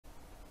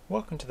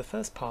Welcome to the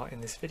first part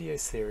in this video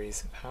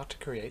series of how to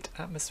create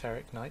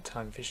atmospheric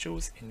nighttime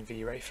visuals in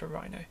VRay for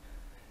Rhino.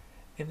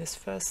 In this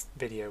first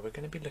video we're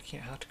going to be looking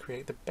at how to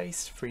create the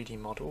base 3D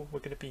model we're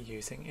going to be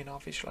using in our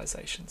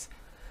visualizations.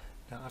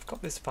 Now I've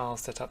got this file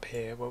set up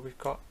here where we've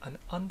got an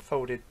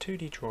unfolded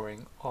 2D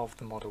drawing of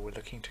the model we're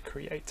looking to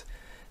create.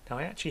 Now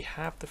I actually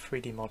have the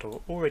 3D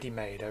model already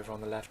made over on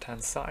the left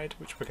hand side,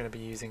 which we're going to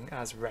be using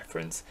as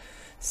reference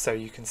so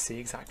you can see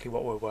exactly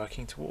what we're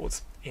working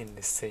towards in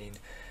this scene.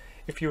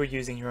 If you are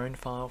using your own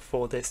file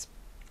for this,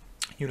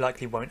 you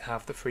likely won't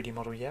have the 3D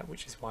model yet,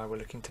 which is why we're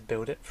looking to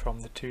build it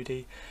from the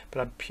 2D, but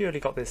I've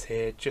purely got this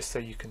here just so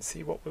you can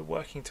see what we're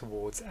working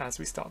towards as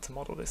we start to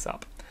model this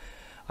up.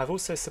 I've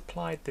also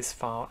supplied this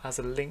file as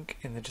a link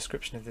in the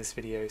description of this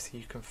video so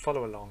you can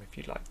follow along if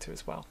you'd like to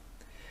as well.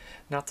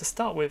 Now to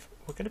start with,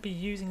 we're going to be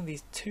using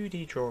these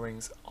 2D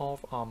drawings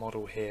of our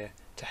model here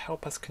to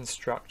help us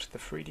construct the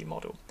 3D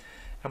model.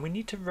 And we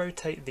need to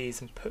rotate these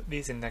and put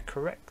these in their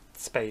correct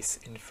space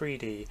in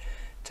 3D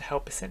to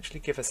help essentially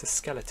give us a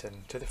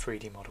skeleton to the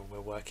 3D model we're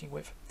working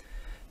with.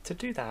 To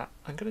do that,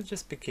 I'm going to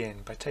just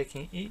begin by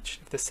taking each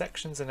of the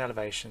sections and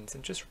elevations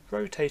and just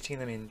rotating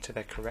them into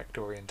their correct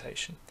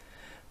orientation.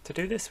 To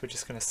do this, we're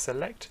just going to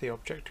select the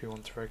object we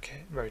want to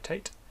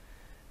rotate,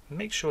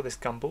 make sure this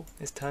gumball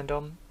is turned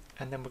on,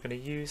 and then we're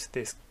going to use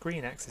this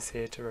green axis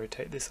here to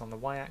rotate this on the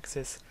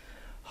y-axis,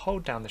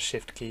 hold down the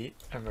shift key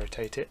and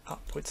rotate it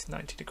upwards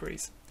 90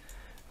 degrees.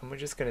 And we're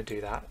just going to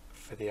do that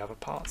for the other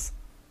parts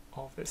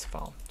of this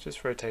file,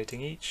 just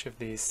rotating each of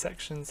these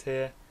sections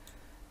here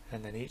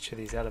and then each of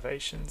these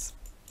elevations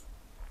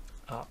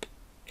up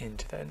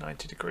into their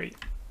 90 degree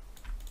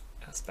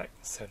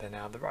aspect, so they're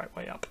now the right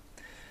way up.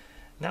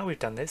 Now we've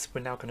done this,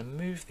 we're now going to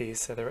move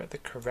these so they're at the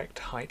correct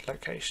height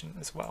location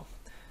as well.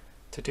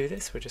 To do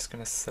this, we're just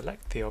going to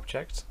select the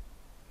object,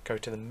 go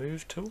to the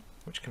Move tool,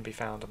 which can be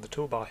found on the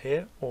toolbar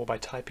here, or by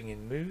typing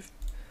in Move.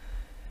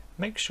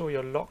 Make sure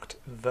you're locked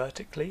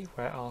vertically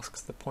where it asks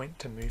the point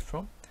to move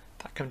from.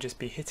 That can just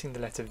be hitting the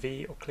letter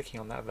V or clicking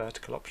on that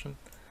vertical option.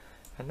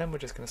 And then we're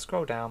just going to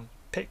scroll down,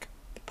 pick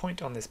the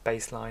point on this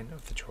baseline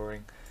of the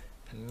drawing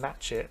and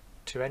match it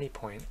to any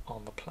point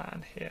on the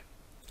plan here.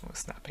 We're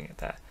snapping it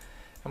there.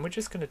 And we're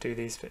just going to do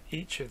these for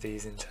each of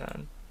these in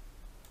turn.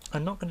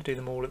 I'm not going to do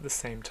them all at the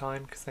same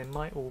time because they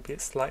might all be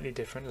at slightly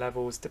different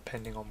levels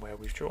depending on where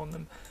we've drawn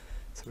them.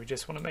 So we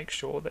just want to make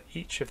sure that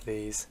each of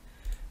these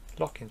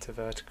lock into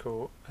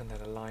vertical and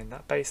then align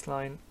that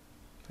baseline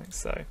like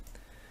so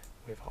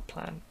with our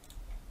plan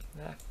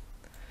there.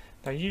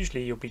 Now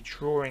usually you'll be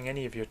drawing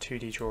any of your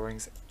 2D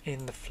drawings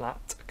in the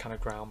flat kind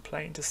of ground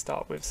plane to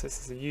start with, so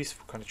this is a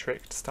useful kind of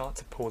trick to start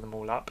to pull them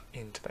all up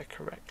into their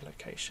correct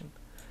location.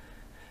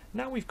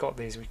 Now we've got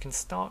these, we can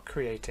start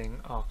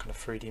creating our kind of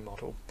 3D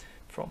model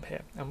from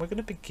here, and we're going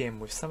to begin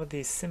with some of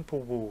these simple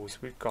walls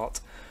we've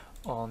got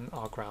on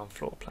our ground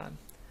floor plan.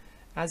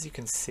 As you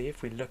can see,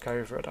 if we look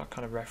over at our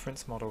kind of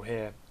reference model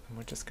here, and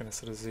we're just going to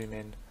sort of zoom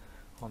in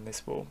on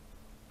this wall,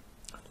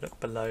 look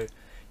below,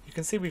 you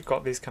can see we've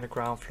got these kind of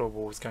ground floor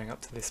walls going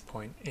up to this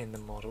point in the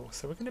model.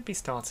 So we're going to be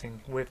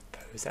starting with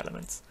those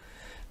elements.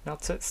 Now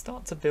to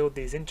start to build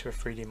these into a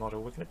 3D model,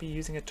 we're going to be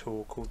using a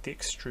tool called the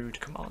Extrude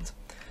command.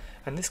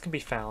 And this can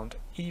be found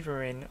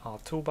either in our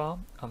toolbar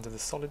under the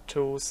solid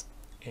tools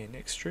in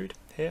Extrude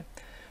here,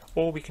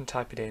 or we can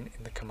type it in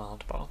the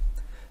command bar.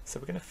 So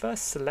we're going to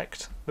first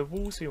select the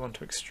walls we want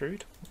to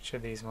extrude, which are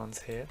these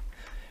ones here.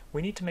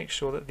 We need to make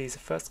sure that these are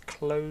first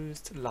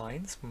closed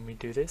lines when we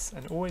do this,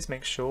 and always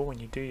make sure when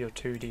you do your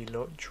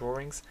 2D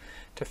drawings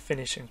to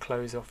finish and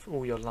close off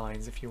all your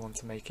lines if you want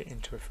to make it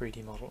into a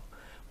 3D model.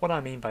 What I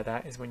mean by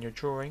that is when you're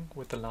drawing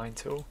with the line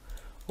tool,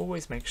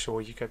 always make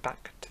sure you go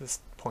back to the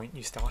point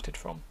you started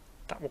from.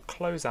 That will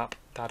close up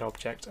that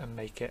object and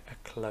make it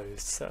a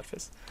closed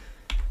surface.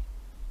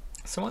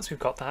 So once we've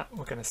got that,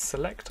 we're going to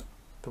select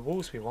the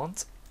walls we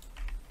want,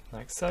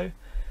 like so,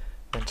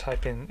 then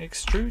type in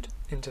extrude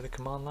into the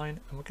command line,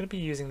 and we're going to be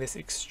using this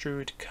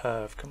extrude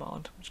curve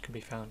command, which can be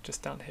found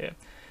just down here,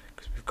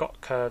 because we've got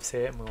curves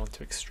here and we want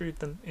to extrude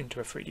them into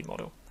a 3D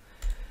model.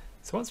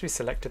 So once we've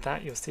selected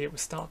that, you'll see it will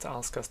start to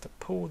ask us to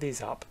pull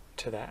these up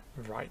to their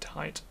right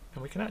height,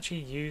 and we can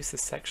actually use the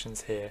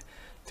sections here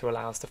to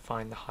allow us to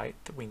find the height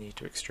that we need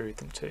to extrude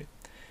them to.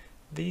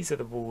 These are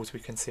the walls we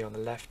can see on the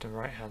left and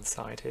right hand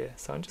side here,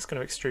 so I'm just going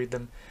to extrude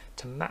them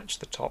to match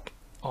the top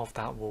of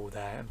that wall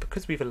there, and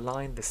because we've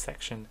aligned this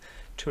section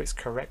to its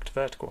correct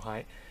vertical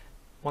height,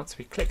 once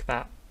we click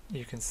that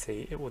you can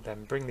see it will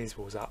then bring these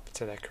walls up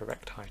to their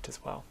correct height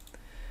as well.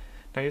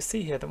 Now you'll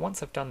see here that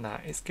once I've done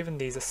that, it's given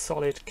these a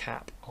solid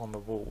cap on the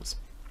walls.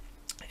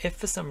 If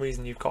for some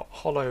reason you've got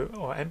hollow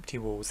or empty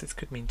walls, this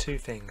could mean two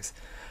things.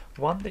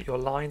 One, that your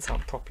lines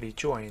aren't properly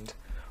joined,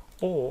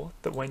 or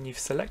that when you've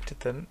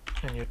selected them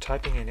and you're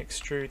typing in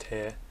extrude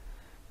here,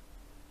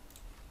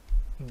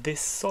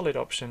 this solid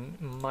option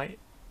might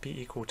be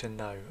equal to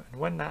no, and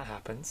when that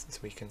happens,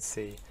 as we can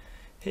see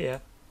here,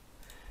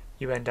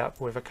 you end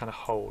up with a kind of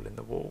hole in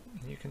the wall,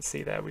 and you can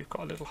see there we've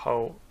got a little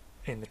hole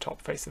in the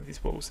top face of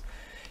these walls.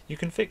 You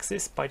can fix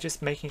this by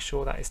just making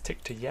sure that is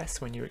ticked to yes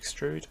when you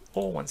extrude,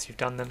 or once you've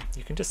done them,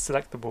 you can just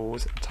select the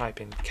walls and type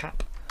in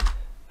cap,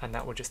 and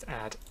that will just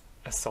add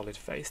a solid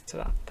face to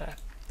that there.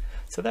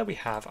 So there we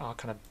have our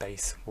kind of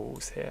base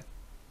walls here.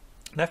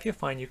 Now if you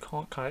find you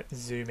can't kind of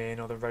zoom in,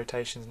 or the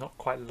rotation's not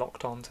quite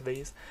locked onto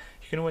these,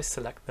 you can always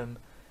select them,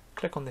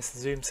 click on this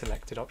zoom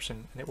selected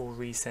option, and it will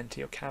recenter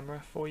your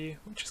camera for you,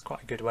 which is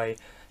quite a good way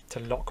to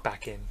lock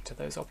back into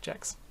those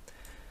objects.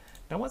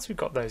 Now once we've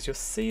got those, you'll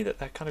see that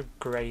they're kind of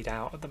greyed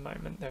out at the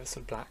moment. They're a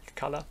sort of black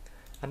colour,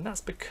 and that's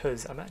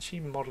because I'm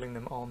actually modelling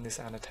them on this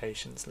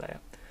annotations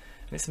layer.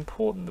 And it's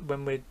important that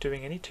when we're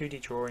doing any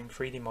 2D drawing,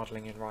 3D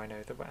modelling in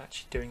Rhino, that we're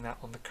actually doing that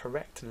on the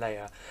correct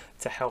layer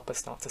to help us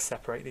start to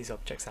separate these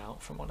objects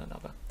out from one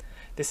another.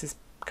 This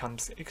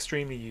becomes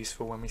extremely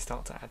useful when we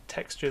start to add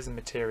textures and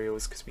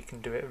materials, because we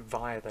can do it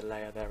via the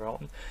layer they're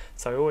on.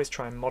 So I always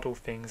try and model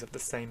things of the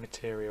same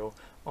material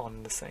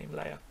on the same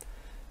layer.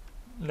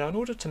 Now in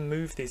order to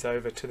move these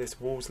over to this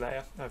walls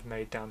layer I've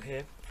made down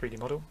here, 3D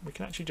model, we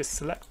can actually just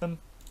select them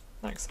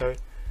like so,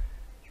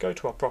 go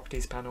to our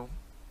properties panel,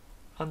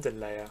 under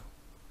layer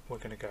we're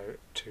going to go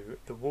to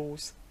the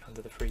walls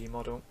under the 3D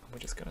model, and we're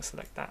just going to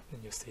select that,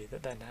 and you'll see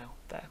that they're now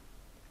there.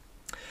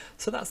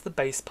 So that's the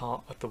base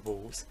part of the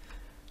walls.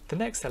 The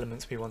next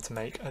elements we want to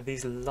make are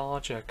these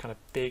larger kind of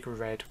big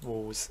red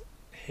walls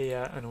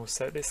here, and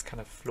also this kind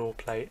of floor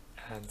plate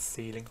and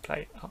ceiling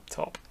plate up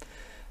top.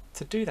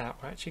 To do that,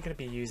 we're actually going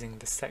to be using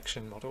the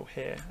section model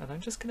here, and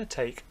I'm just going to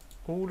take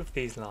all of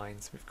these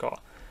lines. We've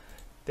got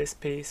this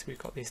piece, we've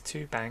got these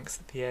two banks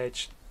at the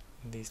edge,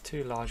 and these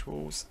two large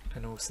walls,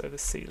 and also the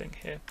ceiling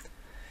here.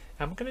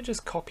 And we're going to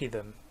just copy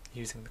them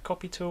using the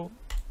copy tool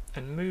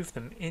and move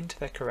them into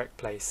their correct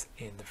place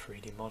in the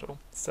 3D model.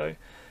 So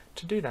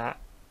to do that,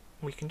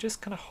 we can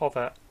just kind of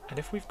hover, and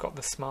if we've got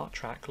the smart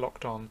track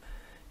locked on,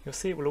 you'll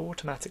see it will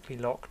automatically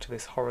lock to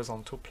this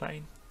horizontal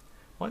plane.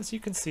 Once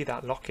you can see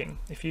that locking,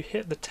 if you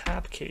hit the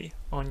tab key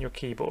on your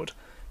keyboard,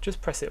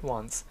 just press it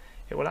once,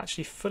 it will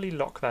actually fully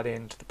lock that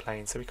into the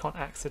plane, so we can't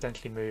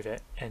accidentally move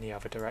it any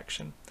other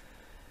direction.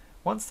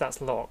 Once that's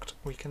locked,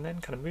 we can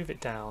then kind of move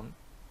it down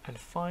and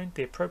find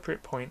the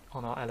appropriate point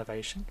on our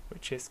elevation,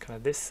 which is kind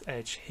of this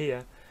edge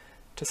here,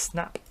 to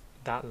snap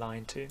that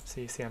line to.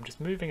 So you see I'm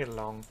just moving it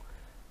along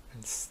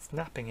and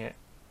snapping it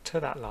to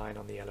that line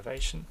on the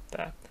elevation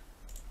there.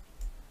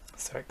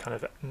 So it kind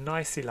of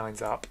nicely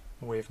lines up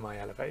with my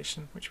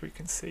elevation, which we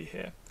can see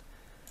here.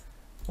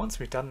 Once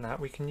we've done that,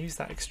 we can use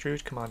that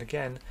extrude command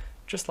again,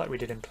 just like we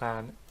did in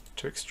plan,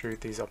 to extrude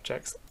these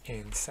objects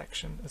in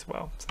section as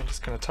well. So I'm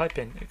just going to type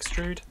in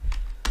extrude.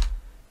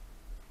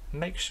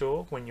 Make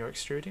sure when you're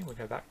extruding, we'll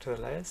go back to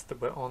the layers,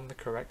 that we're on the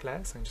correct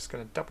layer. So I'm just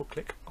going to double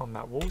click on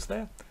that walls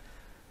there,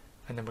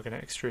 and then we're going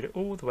to extrude it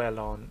all the way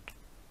along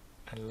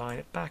and line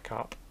it back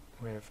up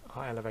with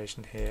our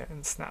elevation here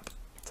and snap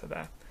to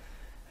there.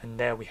 And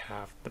there we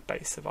have the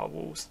base of our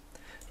walls.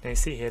 Now you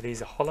see here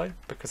these are hollow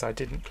because I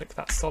didn't click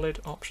that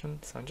solid option,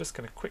 so I'm just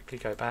going to quickly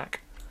go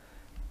back,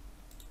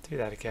 do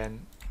that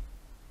again,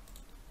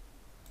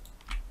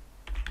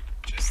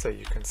 just so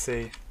you can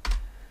see,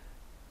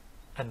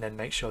 and then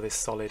make sure this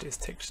solid is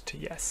ticked to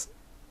yes,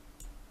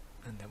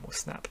 and then we'll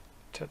snap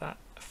to that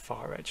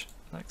far edge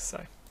like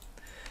so.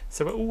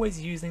 So we're always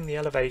using the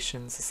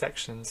elevations, the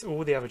sections,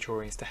 all the other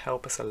drawings to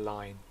help us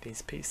align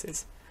these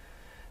pieces.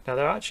 Now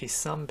there are actually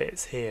some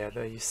bits here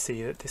that you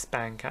see that this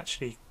bank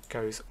actually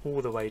goes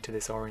all the way to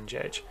this orange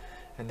edge,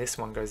 and this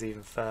one goes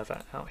even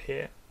further out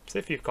here. So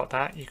if you've got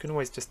that, you can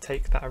always just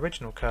take that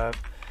original curve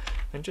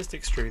and just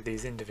extrude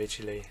these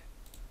individually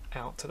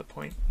out to the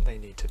point they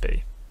need to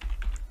be.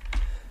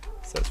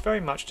 So it's very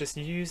much just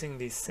using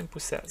these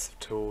simple sets of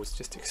tools,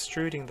 just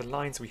extruding the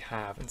lines we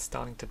have and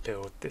starting to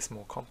build this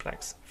more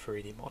complex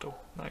 3D model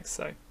like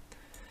so.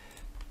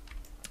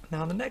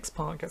 Now the next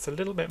part gets a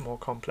little bit more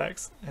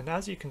complex, and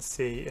as you can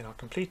see in our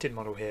completed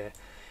model here,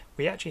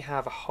 we actually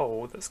have a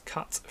hole that's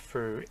cut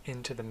through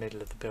into the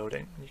middle of the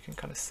building. You can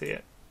kind of see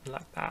it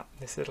like that,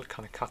 this little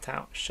kind of cut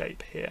out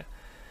shape here.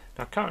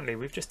 Now currently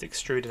we've just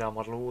extruded our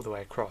model all the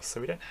way across,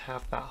 so we don't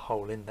have that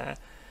hole in there,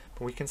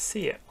 but we can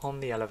see it on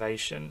the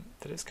elevation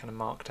that it's kind of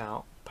marked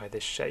out by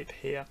this shape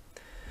here.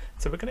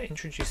 So we're going to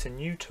introduce a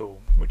new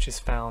tool which is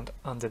found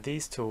under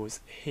these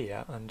tools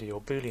here under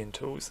your Boolean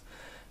tools,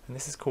 and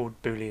this is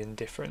called Boolean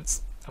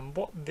Difference. And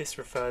what this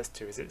refers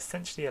to is it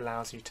essentially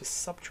allows you to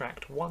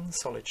subtract one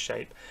solid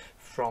shape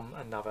from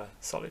another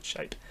solid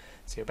shape.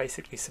 So you're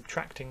basically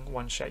subtracting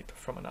one shape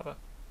from another.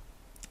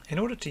 In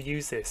order to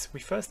use this, we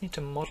first need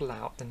to model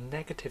out the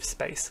negative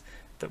space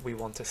that we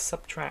want to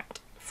subtract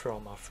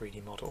from our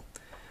 3D model.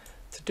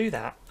 To do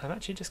that, I'm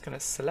actually just going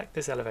to select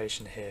this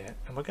elevation here,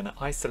 and we're going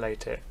to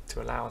isolate it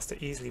to allow us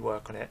to easily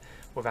work on it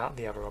without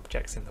the other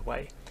objects in the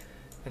way.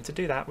 And to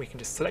do that, we can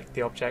just select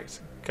the object,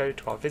 go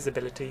to our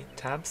visibility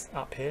tabs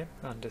up here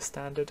under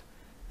standard,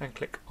 and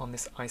click on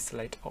this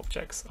isolate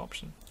objects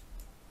option.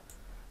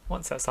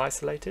 Once that's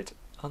isolated,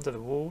 under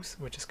the walls,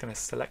 we're just going to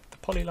select the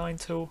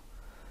polyline tool,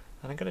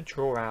 and I'm going to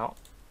draw out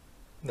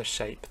the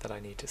shape that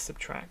I need to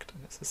subtract.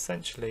 And it's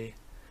essentially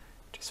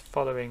just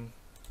following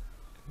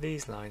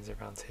these lines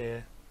around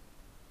here,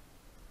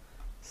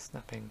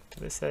 snapping to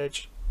this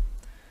edge.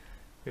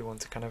 We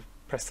want to kind of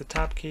press the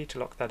tab key to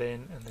lock that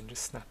in and then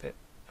just snap it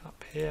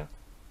up here.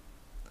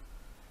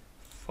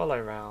 Follow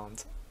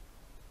round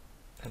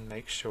and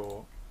make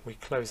sure we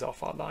close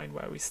off our line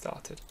where we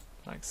started,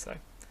 like so.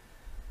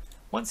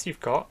 Once you've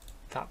got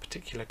that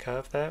particular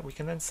curve there, we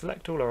can then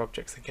select all our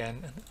objects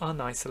again and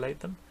unisolate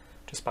them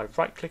just by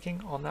right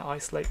clicking on that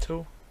isolate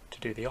tool to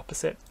do the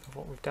opposite of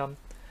what we've done.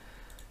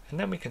 And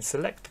then we can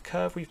select the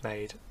curve we've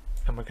made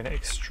and we're going to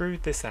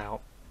extrude this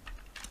out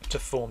to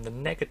form the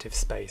negative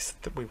space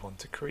that we want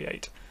to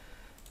create.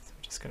 So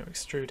we're just going to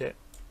extrude it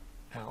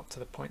out to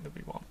the point that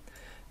we want.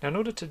 Now in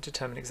order to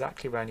determine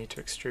exactly where I need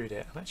to extrude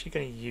it, I'm actually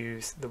going to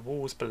use the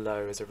walls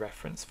below as a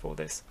reference for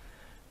this.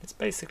 It's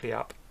basically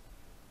up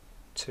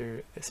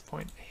to this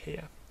point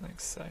here,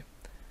 like so.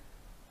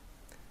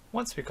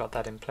 Once we've got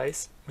that in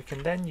place, we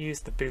can then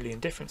use the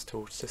Boolean Difference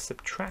tool to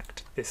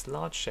subtract this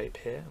large shape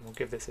here, and we'll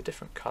give this a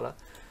different colour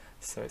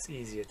so it's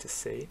easier to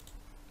see.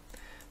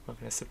 We're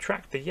going to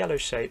subtract the yellow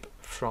shape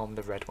from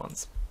the red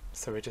ones.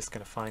 So we're just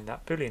going to find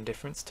that Boolean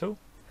Difference tool,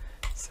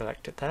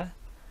 select it there.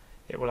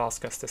 It will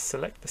ask us to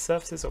select the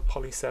surfaces or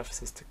poly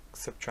surfaces to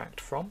subtract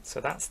from.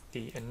 So that's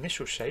the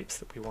initial shapes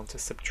that we want to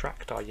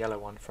subtract our yellow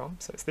one from.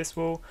 So it's this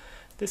wall,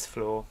 this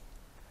floor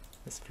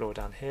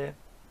down here,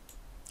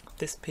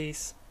 this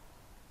piece,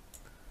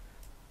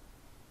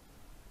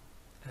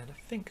 and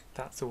I think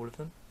that's all of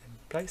them in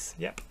place.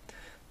 Yep.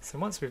 So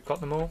once we've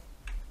got them all,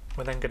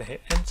 we're then going to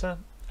hit enter,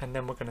 and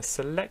then we're going to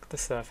select the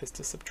surface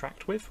to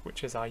subtract with,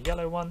 which is our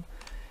yellow one,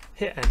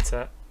 hit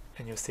enter,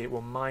 and you'll see it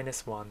will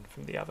 -1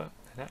 from the other.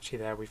 And actually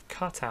there we've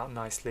cut out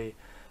nicely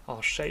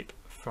our shape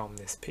from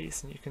this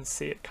piece, and you can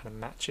see it kind of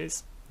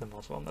matches the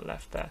model on the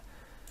left there.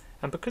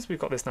 And because we've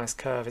got this nice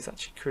curve, it's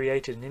actually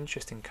created an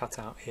interesting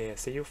cutout here.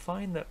 So you'll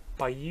find that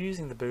by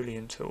using the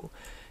Boolean tool,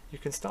 you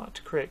can start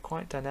to create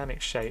quite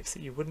dynamic shapes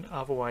that you wouldn't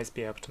otherwise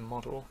be able to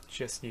model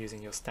just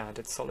using your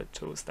standard solid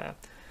tools there.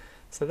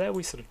 So there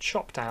we sort of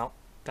chopped out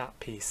that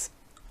piece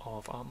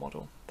of our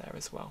model there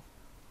as well.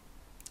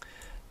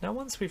 Now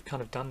once we've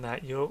kind of done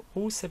that, you'll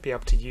also be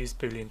able to use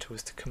Boolean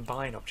tools to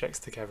combine objects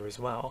together as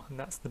well, and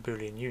that's the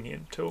Boolean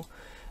Union tool.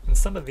 And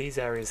some of these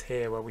areas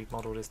here where we've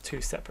modelled as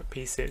two separate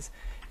pieces,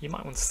 you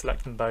might want to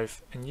select them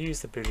both and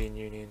use the Boolean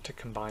Union to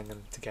combine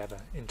them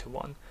together into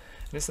one.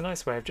 And it's a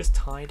nice way of just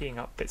tidying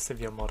up bits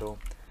of your model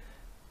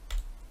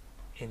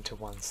into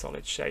one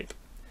solid shape.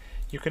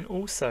 You can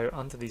also,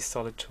 under these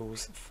solid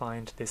tools,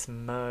 find this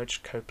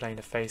Merge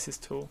Coplanar Faces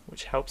tool,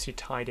 which helps you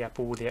tidy up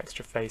all the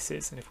extra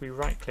faces. And if we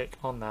right click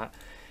on that,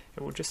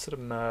 it will just sort of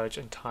merge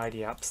and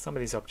tidy up some of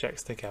these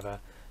objects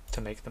together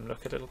to make them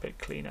look a little bit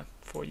cleaner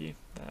for you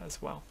there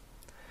as well.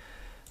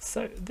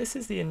 So this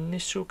is the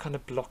initial kind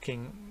of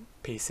blocking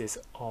pieces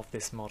of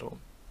this model.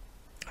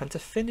 And to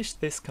finish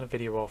this kind of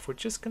video off, we're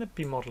just going to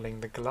be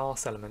modelling the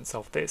glass elements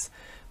of this,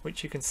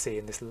 which you can see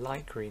in this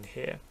light green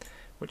here,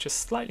 which are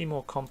slightly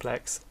more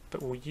complex,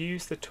 but we'll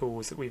use the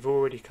tools that we've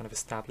already kind of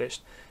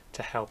established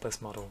to help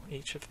us model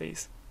each of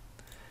these.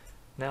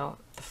 Now,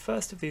 the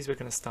first of these we're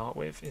going to start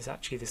with is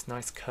actually this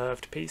nice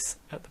curved piece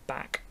at the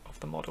back of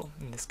the model,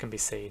 and this can be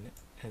seen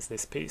as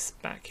this piece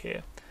back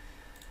here.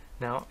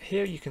 Now,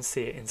 here you can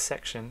see it in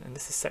section, and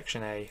this is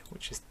section A,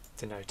 which is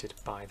denoted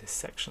by this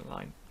section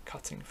line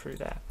cutting through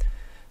there.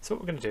 So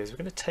what we're going to do is we're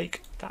going to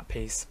take that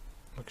piece,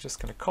 we're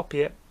just going to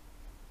copy it,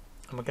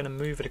 and we're going to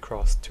move it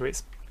across to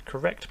its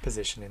correct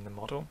position in the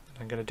model.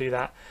 And I'm going to do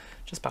that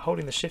just by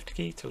holding the shift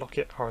key to lock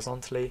it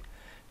horizontally,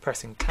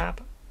 pressing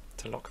tab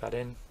to lock that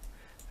in,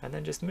 and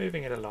then just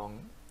moving it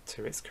along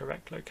to its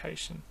correct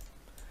location,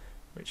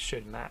 which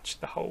should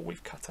match the hole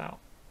we've cut out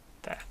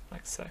there,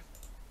 like so.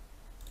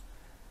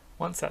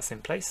 Once that's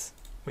in place,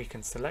 we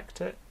can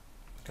select it.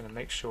 I'm going to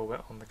make sure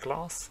we're on the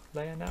glass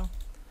layer now,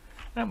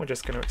 and we're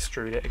just going to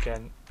extrude it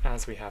again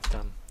as we have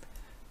done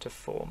to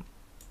form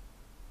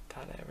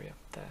that area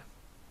there.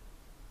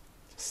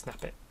 Just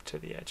snap it to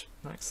the edge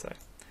like so.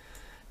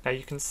 Now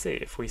you can see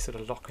if we sort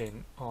of lock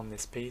in on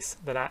this piece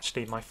that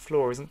actually my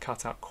floor isn't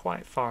cut out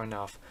quite far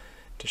enough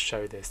to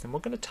show this, and we're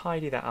going to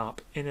tidy that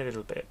up in a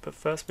little bit, but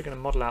first we're going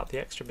to model out the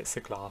extra bits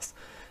of glass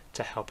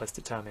to help us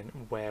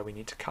determine where we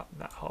need to cut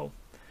that hole.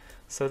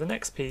 So the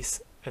next piece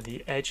are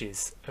the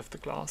edges of the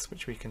glass,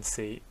 which we can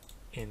see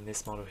in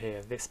this model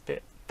here, this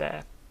bit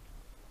there,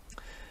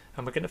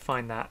 and we're going to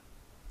find that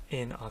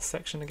in our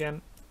section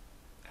again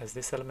as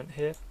this element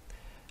here,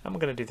 and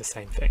we're going to do the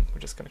same thing. We're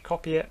just going to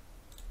copy it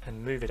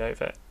and move it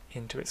over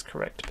into its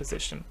correct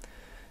position.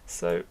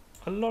 So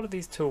a lot of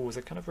these tools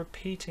are kind of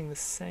repeating the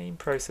same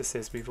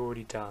processes we've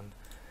already done,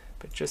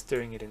 but just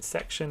doing it in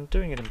section,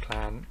 doing it in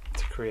plan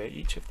to create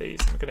each of these.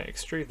 And we're going to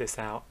extrude this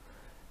out,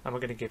 and we're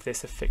going to give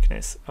this a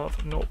thickness of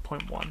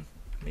 0.1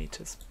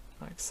 meters,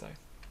 like so.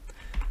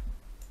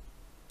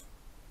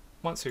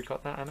 Once we've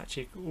got that, I'm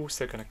actually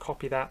also going to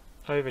copy that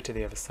over to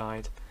the other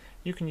side.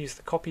 You can use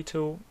the copy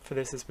tool for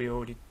this as we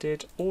already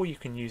did, or you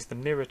can use the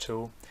mirror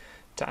tool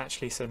to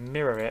actually sort of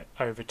mirror it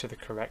over to the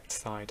correct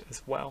side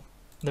as well.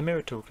 The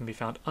mirror tool can be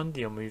found under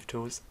your move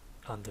tools,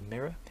 under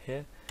mirror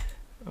here,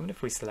 And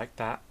if we select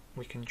that,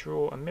 we can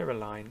draw a mirror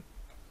line,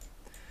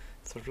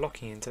 sort of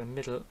locking into the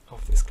middle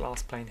of this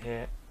glass plane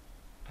here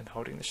and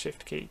holding the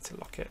shift key to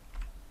lock it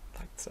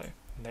like so.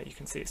 And there you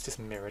can see it's just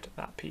mirrored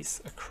that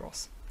piece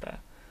across there.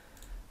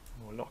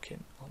 And we'll lock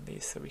in on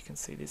these so we can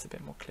see these a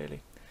bit more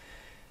clearly.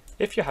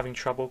 If you're having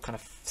trouble kind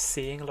of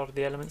seeing a lot of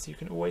the elements, you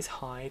can always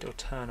hide or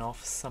turn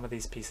off some of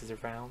these pieces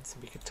around. So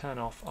we can turn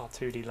off our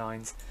 2D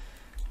lines,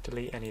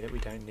 delete any that we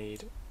don't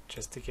need,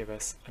 just to give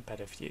us a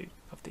better view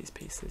of these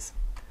pieces.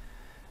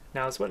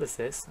 Now, as well as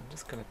this, I'm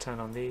just going to turn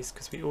on these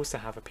because we also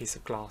have a piece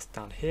of glass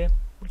down here,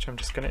 which I'm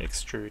just going to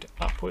extrude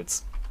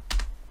upwards,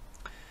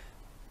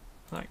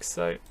 like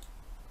so.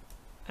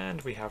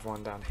 And we have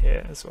one down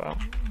here as well,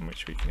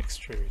 which we can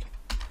extrude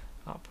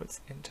upwards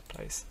into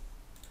place.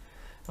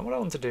 And what I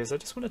want to do is I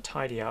just want to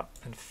tidy up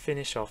and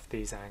finish off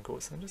these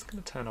angles. I'm just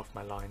going to turn off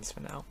my lines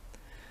for now.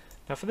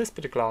 Now for this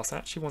bit of glass, I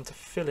actually want to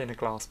fill in a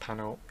glass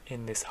panel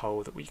in this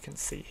hole that we can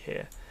see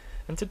here.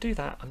 And to do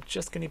that, I'm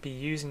just going to be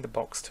using the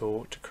box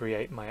tool to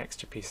create my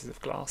extra pieces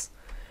of glass.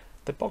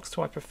 The box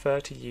tool I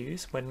prefer to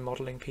use when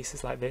modelling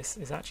pieces like this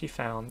is actually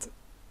found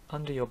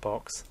under your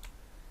box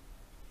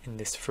in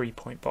this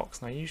 3-point box.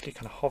 And I usually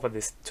kind of hover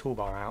this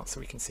toolbar out so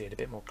we can see it a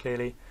bit more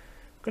clearly.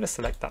 I'm going to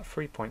select that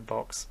 3-point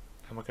box,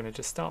 and we're going to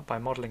just start by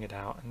modelling it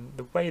out. And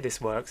the way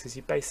this works is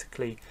you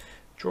basically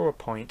draw a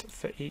point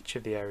for each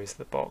of the areas of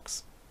the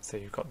box. So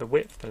you've got the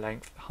width, the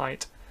length, the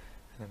height,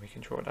 and then we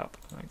can draw it up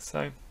like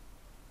so.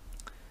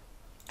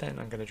 Then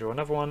I'm going to draw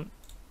another one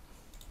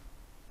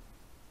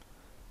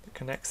that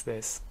connects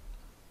this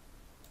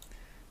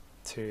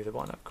to the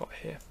one I've got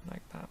here,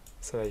 like that.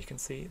 So there you can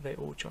see they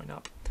all join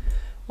up.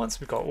 Once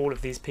we've got all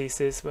of these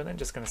pieces, we're then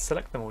just going to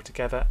select them all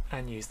together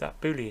and use that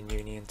Boolean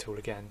Union tool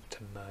again to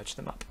merge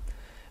them up.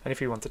 And if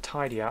we want to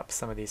tidy up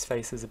some of these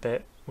faces a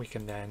bit, we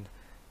can then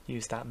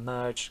use that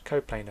merge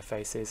coplanar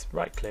faces,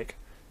 right click,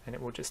 and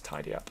it will just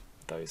tidy up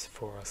those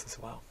for us as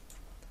well.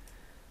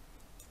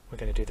 We're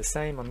going to do the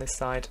same on this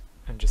side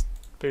and just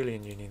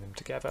Boolean Union them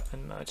together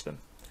and merge them.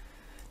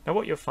 Now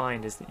what you'll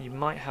find is that you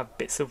might have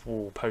bits of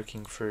wall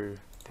poking through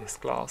this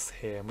glass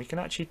here, and we can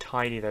actually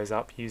tidy those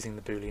up using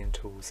the Boolean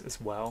tools as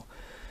well.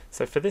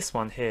 So for this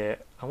one here,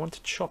 I want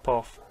to chop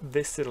off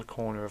this little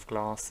corner of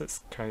glass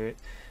that's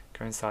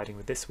coinciding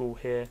with this wall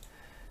here,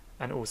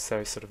 and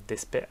also sort of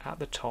this bit at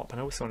the top, and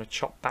I also want to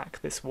chop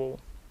back this wall.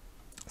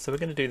 So we're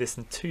going to do this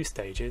in 2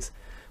 stages.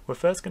 We're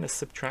first going to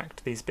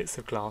subtract these bits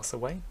of glass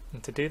away,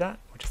 and to do that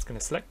we're just going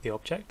to select the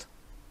object,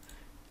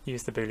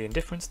 use the Boolean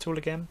Difference tool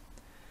again,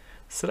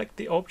 select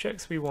the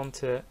objects we want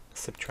to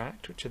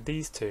subtract, which are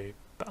these two,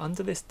 but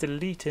under this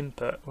delete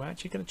input we're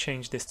actually going to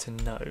change this to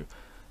no,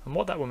 and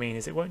what that will mean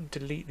is it won't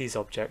delete these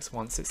objects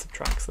once it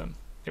subtracts them.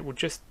 It will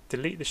just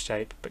delete the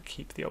shape but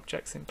keep the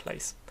objects in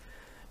place.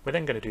 We're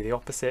then going to do the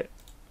opposite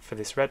for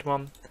this red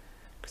one,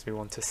 because we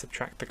want to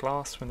subtract the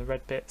glass from the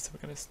red bit, so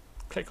we're going to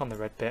click on the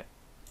red bit,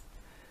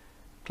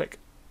 click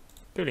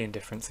Boolean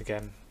Difference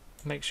again,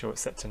 make sure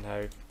it's set to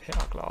no, hit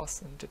our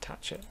glass and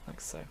detach it like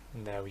so,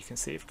 and there we can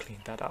see we've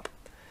cleaned that up.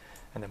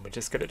 And then we're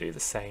just going to do the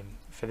same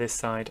for this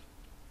side,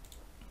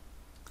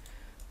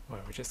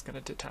 where we're just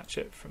going to detach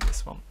it from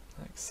this one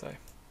like so,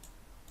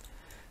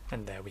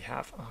 and there we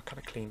have our kind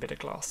of clean bit of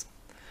glass.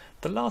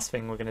 The last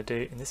thing we're going to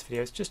do in this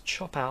video is just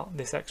chop out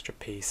this extra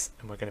piece,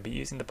 and we're going to be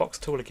using the box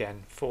tool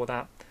again for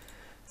that.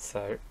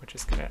 So we're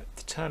just going to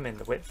determine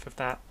the width of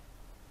that,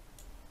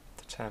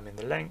 determine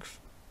the length,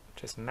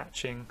 just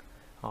matching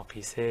our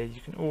piece here.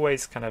 You can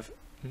always kind of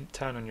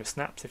turn on your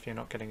snaps if you're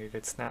not getting a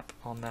good snap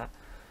on that.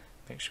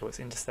 Make sure it's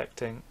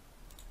intersecting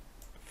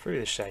through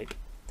the shape,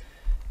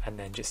 and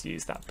then just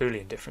use that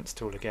Boolean Difference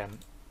tool again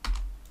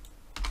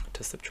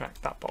to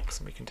subtract that box,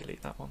 and we can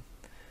delete that one.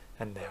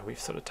 And there we've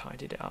sort of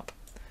tidied it up.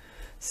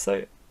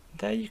 So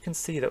there you can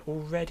see that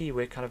already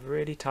we're kind of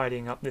really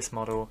tidying up this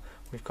model.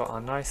 We've got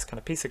our nice kind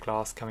of piece of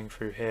glass coming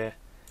through here.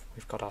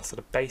 We've got our sort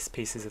of base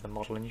pieces of the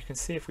model, and you can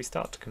see if we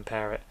start to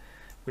compare it,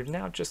 we've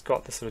now just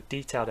got the sort of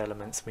detailed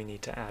elements we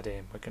need to add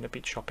in. We're going to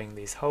be chopping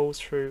these holes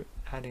through,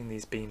 adding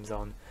these beams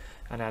on,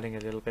 and adding a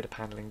little bit of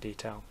paneling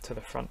detail to the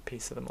front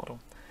piece of the model.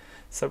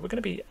 So we're going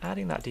to be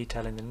adding that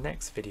detail in the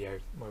next video,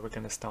 where we're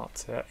going to start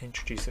to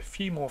introduce a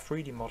few more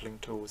 3D modeling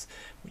tools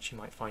which you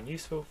might find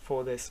useful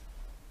for this,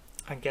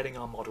 and getting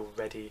our model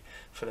ready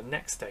for the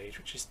next stage,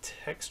 which is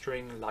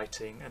texturing,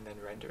 lighting, and then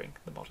rendering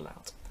the model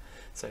out.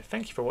 So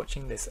thank you for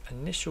watching this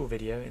initial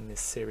video in this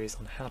series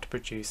on how to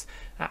produce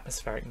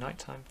atmospheric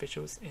nighttime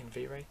visuals in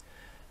VRay,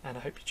 and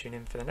I hope you tune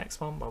in for the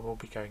next one, where we'll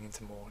be going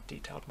into more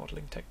detailed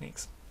modeling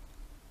techniques.